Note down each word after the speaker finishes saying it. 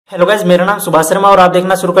Hello guys, मेरा नाम सुभाष शर्मा और आप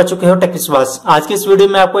देखना शुरू कर चुके हो टेक विद सुभाष। आज की इस वीडियो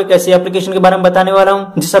में आपको एक ऐसी एप्लीकेशन के बारे में बताने वाला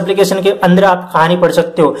हूं जिस एप्लीकेशन के अंदर आप कहानी पढ़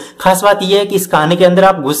सकते हो। खास बात यह है कि इस कहानी के अंदर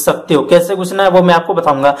आप घुस सकते हो। कैसे घुसना है वो मैं आपको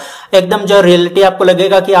बताऊंगा। एकदम जो रियलिटी आपको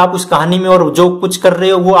लगेगा कि आप उस कहानी में और जो कुछ कर रहे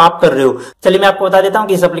हो वो आप कर रहे हो। चलिए मैं आपको बता देता हूँ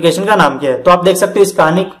कि इस एप्लीकेशन का नाम क्या है। तो आप देख सकते हो इस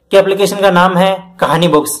कहानी के एप्लीकेशन का नाम है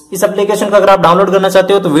कहानीबॉक्स। इस एप्लीकेशन को अगर आप डाउनलोड करना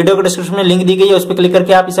चाहते हो तो वीडियो के डिस्क्रिप्शन में लिंक दी गई है, उस पर क्लिक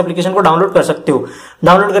करके आप इस एप्लीकेशन को डाउनलोड कर सकते हो।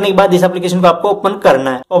 डाउनलोड करने के बाद इस एप्लीकेशन को आपको ओपन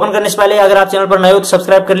करना है। ओपन करने से पहले अगर आप चैनल पर नए हो तो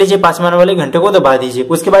सब्सक्राइब कर लीजिए, पास में आने वाले घंटे को दबा दीजिए।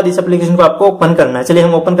 उसके बाद इस एप्लीकेशन को आपको ओपन करना है। चलिए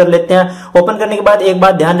हम ओपन कर लेते हैं। ओपन करने के बाद एक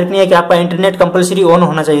बात ध्यान रखनी है कि आपका इंटरनेट कंपलसरी ऑन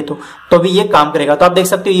होना चाहिए तो भी ये काम करेगा। तो आप देख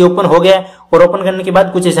सकते हो ये ओपन हो गया है और ओपन करने के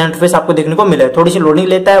बाद कुछ ऐसा इंटरफेस आपको देखने को मिला है। थोड़ी सी लोडिंग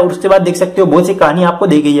लेता है और उसके बाद देख सकते हो बहुत सी कहानी आपको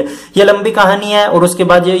दी गई है। ये लंबी कहानी है और उसके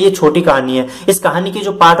बाद ये छोटी कहानी है। इस कहानी की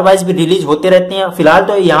जो पार्ट वाइज भी रिलीज होते रहते हैं। फिलहाल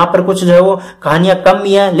तो यहाँ पर कुछ जो है वो कहानियां कम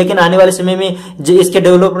ही है, लेकिन आने वाले समय में इसके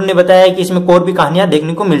डेवलपर ने बताया है कि इसमें और भी कहानियां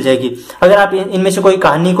देखने को मिल जाएगी। अगर आप इनमें से कोई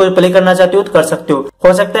कहानी को प्ले करना चाहते हो तो कर सकते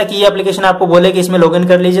हो सकता है कि ये एप्लीकेशन आपको बोले कि इसमें लॉगिन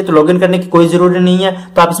कर लीजिए, तो लॉगिन करने की कोई जरूरत नहीं है,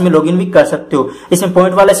 तो आप इसमें लॉगिन भी कर सकते हो। इसमें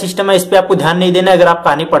पॉइंट वाला सिस्टम है, इस पे आपको ध्यान नहीं देना है अगर आप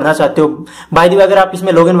कहानी पढ़ना चाहते हो। बाय द वे अगर आप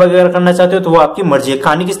इसमें लॉगिन वगैरह करना चाहते हो तो वो आपकी मर्जी है।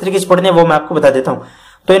 कहानी किस तरीके से पढ़नी है वो मैं आपको बता देता हूँ।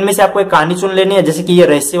 तो इनमें से आपको एक कहानी चुन लेनी है, जैसे कि ये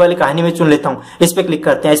रहस्य वाली कहानी में चुन लेता हूँ। इस पे क्लिक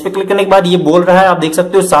करते हैं। इस पे क्लिक करने के बाद ये बोल रहा है, आप देख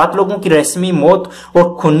सकते हो 7 लोगों की रहस्यमयी मौत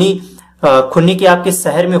और खूनी की आपके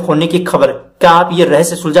शहर में होने की खबर। क्या आप ये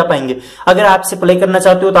रहस्य सुलझा पाएंगे? अगर आप इसे प्ले करना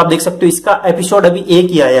चाहते हो तो आप देख सकते हो इसका एपिसोड अभी एक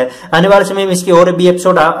ही आया है। आने वाले समय में इसके और भी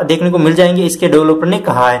एपिसोड देखने को मिल जाएंगे, इसके डेवलपर ने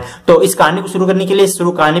कहा है। तो इस कहानी को शुरू करने के लिए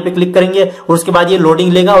शुरू कहानी पे क्लिक करेंगे और उसके बाद ये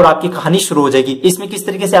लोडिंग लेगा और आपकी कहानी शुरू हो जाएगी। इसमें किस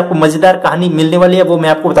तरीके से आपको मजेदार कहानी मिलने वाली है वो मैं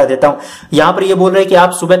आपको बता देता हूँ। यहाँ पर ये बोल रहे हैं कि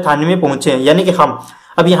आप सुबह थाने में पहुंचे हैं, यानी कि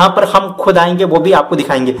अब यहाँ पर हम खुद आएंगे, वो भी आपको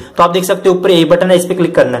दिखाएंगे। तो आप देख सकते हो ऊपर ये बटन है, इस पे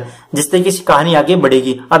क्लिक करना है, जिस तरीके से कहानी आगे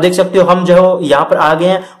बढ़ेगी। आप देख सकते हो हम जो है यहाँ पर आ गए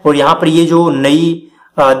हैं और यहाँ पर ये जो नई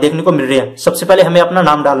देखने को मिल रही है। सबसे पहले हमें अपना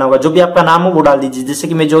नाम डालना होगा। जो भी आपका नाम हो वो डाल दीजिए। जैसे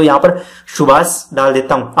कि मैं जो यहाँ पर सुभाष डाल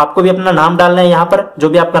देता हूँ। आपको भी अपना नाम डालना है, यहाँ पर जो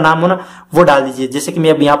भी आपका नाम हो ना वो डाल दीजिए। जैसे कि मैं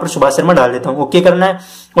अब यहाँ पर सुभाष शर्मा डाल देता हूँ। ओके करना है।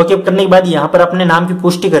 ओके करने के बाद यहाँ पर अपने नाम की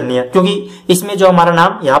पुष्टि करनी है, क्योंकि इसमें जो हमारा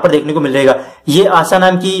नाम यहाँ पर देखने को मिलेगा ये आशा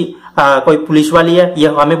नाम की कोई पुलिस वाली है। ये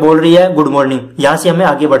हमें बोल रही है गुड मॉर्निंग। यहाँ से हमें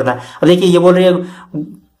आगे बढ़ना है। अब देखिए ये बोल रही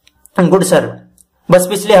है गुड सर, बस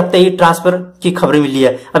पिछले हफ्ते ही ट्रांसफर की खबर मिली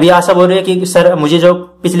है। अब ये आशा बोल रही है कि सर मुझे जो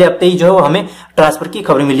पिछले हफ्ते ही जो है वो हमें ट्रांसफर की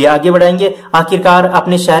खबर मिली है। आगे बढ़ाएंगे। आखिरकार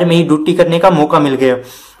अपने शहर में ही ड्यूटी करने का मौका मिल गया।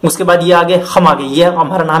 उसके बाद ये आगे हम आगे, ये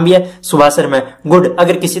हमारा नाम भी है सुभाष शर्मा। गुड,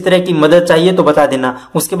 अगर किसी तरह की मदद चाहिए तो बता देना।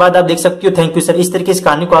 उसके बाद आप देख सकते हो थैंक यू सर। इस तरीके से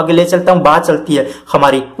कहानी को आगे ले चलता हूँ। बात चलती है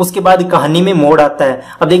हमारी। उसके बाद कहानी में मोड़ आता है।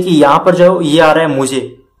 अब देखिए यहाँ पर जो ये आ रहा है मुझे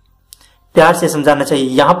प्यार से समझाना चाहिए।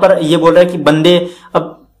 यहाँ पर ये बोल रहा है कि बंदे,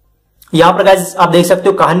 अब यहाँ पर गाइस आप देख सकते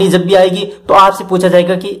हो कहानी जब भी आएगी तो आपसे पूछा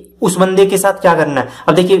जाएगा कि उस बंदे के साथ क्या करना है।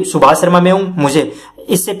 अब देखिए सुभाष शर्मा में हूं, मुझे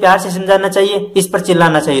इससे प्यार से समझाना चाहिए, इस पर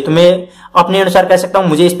चिल्लाना चाहिए। तो मैं अपने अनुसार कह सकता हूं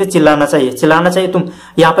मुझे इस पर चिल्लाना चाहिए तुम।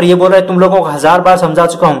 यहाँ पर ये बोल रहा है तुम लोगों को 1000 बार समझा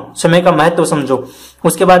चुका हूं, समय का महत्व समझो।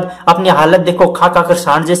 उसके बाद अपनी हालत देखो, खा खाकर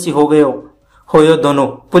सांड जैसी हो गए हो दोनों।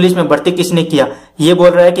 पुलिस में भर्ती किसने किया? ये बोल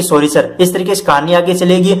रहा है कि सॉरी सर। इस तरीके से कहानी आगे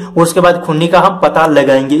चलेगी और उसके बाद खूनी का हम पता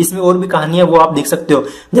लगाएंगे। इसमें और भी कहानी है वो आप देख सकते हो।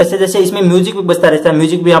 जैसे जैसे इसमें म्यूजिक भी बजता रहता है,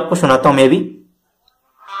 म्यूजिक भी आपको सुनाता हूं मैं भी।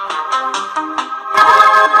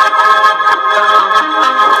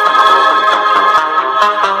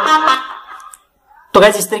 तो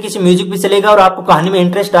गाइस इस तरीके से म्यूजिक भी चलेगा और आपको कहानी में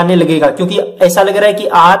इंटरेस्ट आने लगेगा, क्योंकि ऐसा लग रहा है कि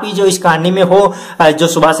आप ही जो इस कहानी में हो। जो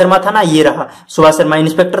सुभाष शर्मा था ना, ये रहा सुभाष शर्मा,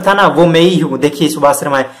 इंस्पेक्टर था ना वो मैं ही हूँ। देखिए सुभाष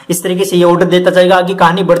शर्मा है। इस तरीके से ये ऑर्डर देता जाएगा, आगे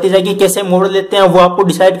कहानी बढ़ती जाएगी। कैसे मोड़ लेते हैं वो आपको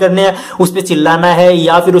डिसाइड करने हैं। उस पर चिल्लाना है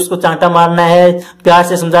या फिर उसको चांटा मारना है, प्यार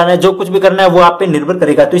से समझाना है, जो कुछ भी करना है वो आप पे निर्भर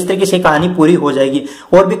करेगा। तो इस तरीके से कहानी पूरी हो जाएगी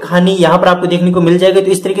और भी कहानी यहाँ पर आपको देखने को मिल जाएगी।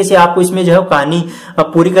 तो इस तरीके से आपको इसमें जो है कहानी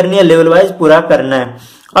पूरी करनी है, लेवल वाइज पूरा करना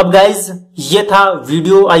है। अब गाइज ये था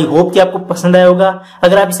वीडियो। आई होप कि आपको पसंद आया होगा।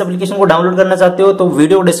 अगर आप इस एप्लीकेशन को डाउनलोड करना चाहते हो तो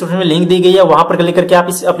वीडियो डिस्क्रिप्शन में लिंक दी गई है, वहां पर क्लिक करके आप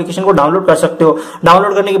इस एप्लीकेशन को डाउनलोड कर सकते हो।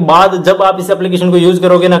 डाउनलोड करने के बाद जब आप इस एप्लीकेशन को यूज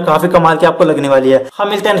करोगे ना, काफी कमाल की आपको लगने वाली है। हम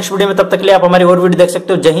मिलते हैं नेक्स्ट वीडियो में, तब तक के लिए आप हमारी और वीडियो देख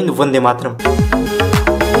सकते हो। जय हिंद, वंदे मातरम।